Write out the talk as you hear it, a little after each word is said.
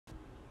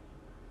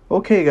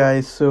Okay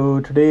guys,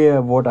 so today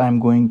what I'm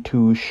going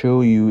to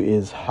show you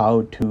is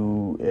how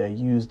to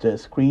use the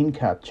screen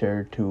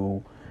capture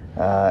to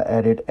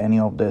edit any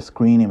of the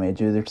screen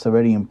images. It's a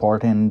very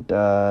important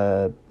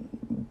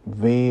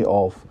way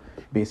of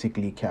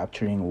basically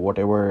capturing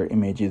whatever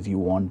images you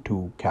want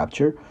to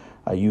capture.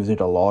 I use it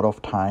a lot of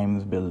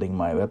times building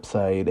my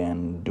website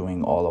and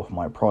doing all of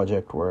my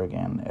project work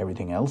and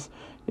everything else.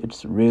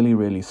 It's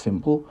really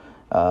simple.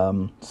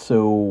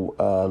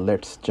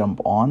 Let's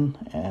jump on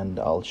and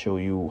I'll show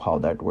you how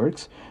that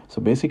works.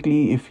 So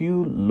basically, if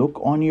you look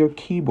on your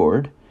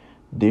keyboard,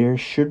 there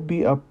should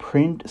be a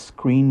print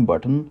screen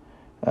button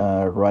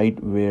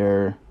right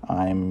where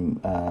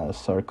I'm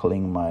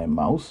circling my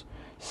mouse.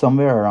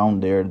 Somewhere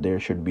around there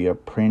should be a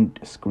print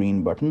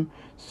screen button.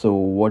 So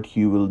what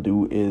you will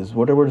do is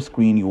whatever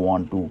screen you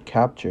want to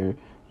capture,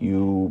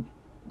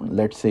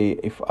 let's say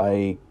if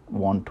I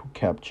want to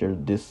capture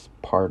this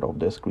part of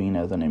the screen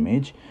as an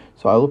image,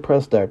 so I will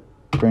press that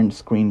print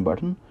screen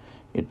button.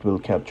 It will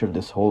capture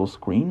this whole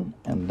screen,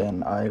 and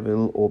then I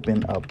will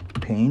open up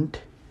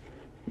Paint,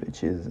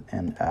 which is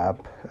an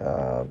app,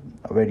 a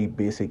very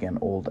basic and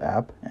old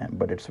app,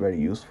 but it's very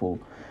useful.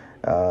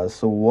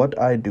 So what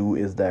I do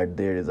is that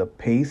there is a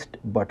paste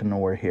button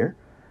over here.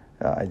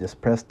 I just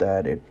press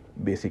that. It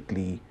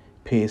basically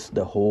pastes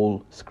the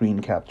whole screen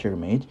capture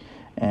image,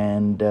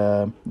 and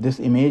this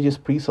image is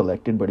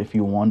pre-selected, but if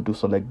you want to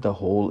select the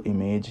whole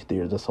image,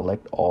 there's a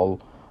select all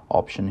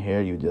option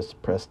here. You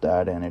just press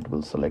that and it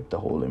will select the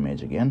whole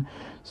image again.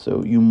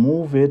 So you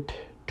move it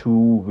to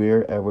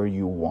wherever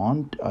you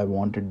want. I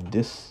wanted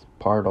this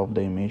part of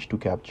the image to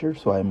capture,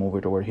 so I move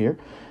it over here.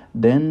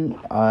 Then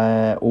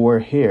over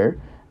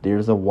here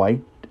there's a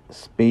white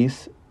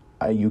space.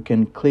 You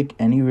can click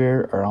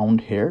anywhere around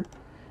here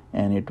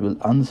and it will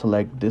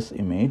unselect this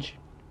image.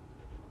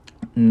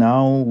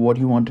 Now what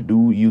you want to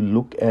do,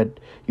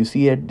 you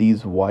see at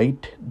these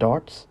white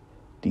dots.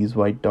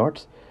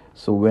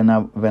 So when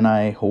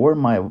I hover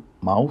my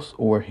mouse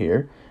over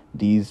here,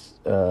 this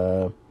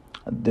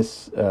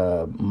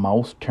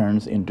mouse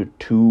turns into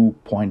two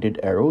pointed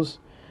arrows.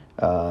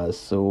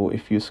 So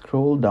if you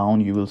scroll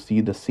down, you will see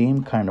the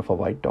same kind of a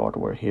white dot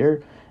over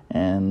here,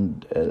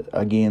 and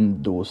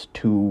again those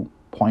two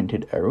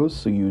pointed arrows.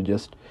 So you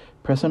just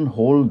press and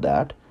hold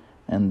that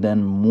and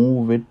then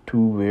move it to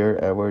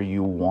wherever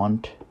you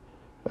want,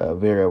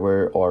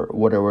 wherever or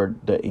whatever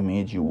the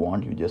image you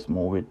want. You just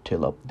move it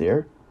till up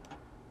there.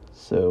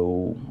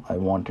 So I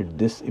wanted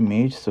this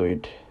image, so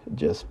it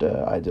just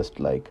I just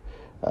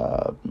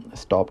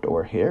stopped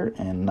over here,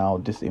 and now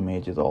this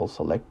image is all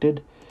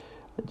selected.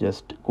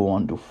 Just go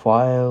on to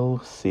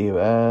File, Save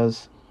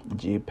As,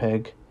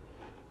 JPEG,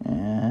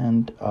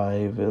 and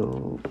I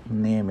will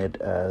name it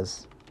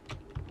as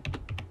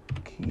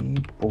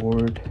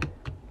Keyboard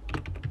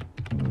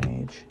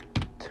Image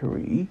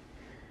 3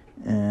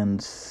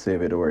 and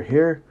save it over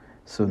here.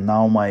 So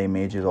now my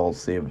image is all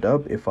saved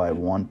up. If I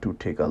want to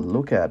take a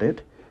look at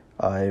it,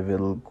 I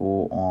will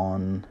go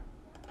on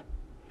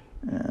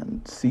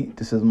and see,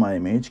 this is my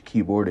image,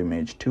 Keyboard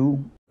Image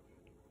 2.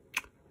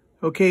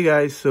 Okay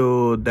guys,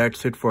 so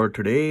that's it for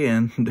today,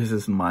 and this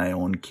is my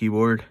own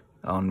keyboard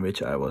on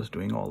which I was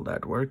doing all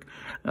that work.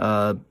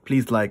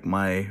 Please like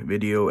my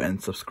video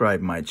and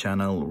subscribe my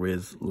channel,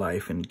 Riz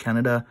Life in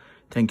Canada.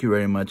 Thank you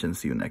very much and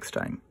see you next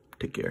time.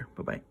 Take care.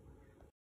 Bye-bye.